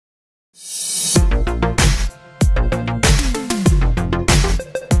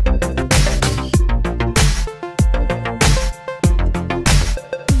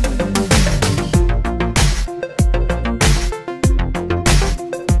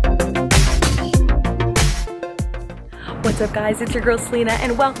What's up guys, it's your girl Selena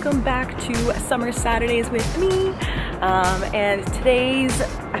and welcome back to Summer Saturdays with me. And today's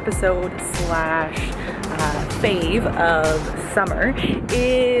episode slash fave of summer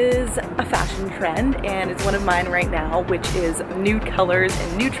is a fashion trend, and it's one of mine right now, which is nude colors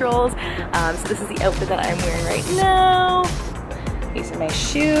and neutrals. So this is the outfit that I'm wearing right now. These are my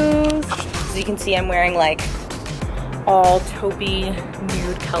shoes. As you can see, I'm wearing like all taupey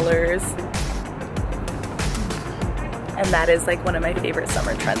nude colors. And that is like one of my favorite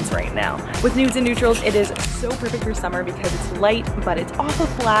summer trends right now. With nudes and neutrals, it is so perfect for summer because it's light, but it's off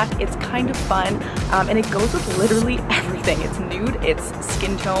of black, it's kind of fun, and it goes with literally everything. It's nude, it's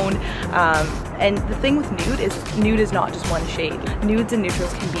skin tone, and the thing with nude is not just one shade. Nudes and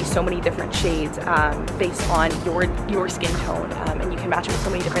neutrals can be so many different shades based on your skin tone, and you can match it with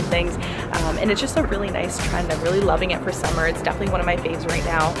so many different things, and it's just a really nice trend. I'm really loving it for summer. It's definitely one of my faves right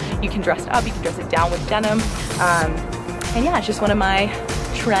now. You can dress it up, you can dress it down with denim, and yeah, it's just one of my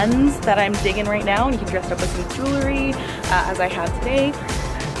trends that I'm digging right now, and you can dress it up with some jewelry as I have today.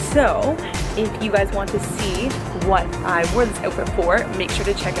 So if you guys want to see what I wore this outfit for, make sure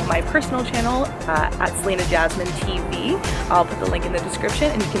to check out my personal channel at Selena Jasmine TV. I'll put the link in the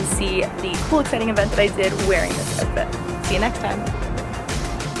description and you can see the cool exciting event that I did wearing this outfit. See you next time.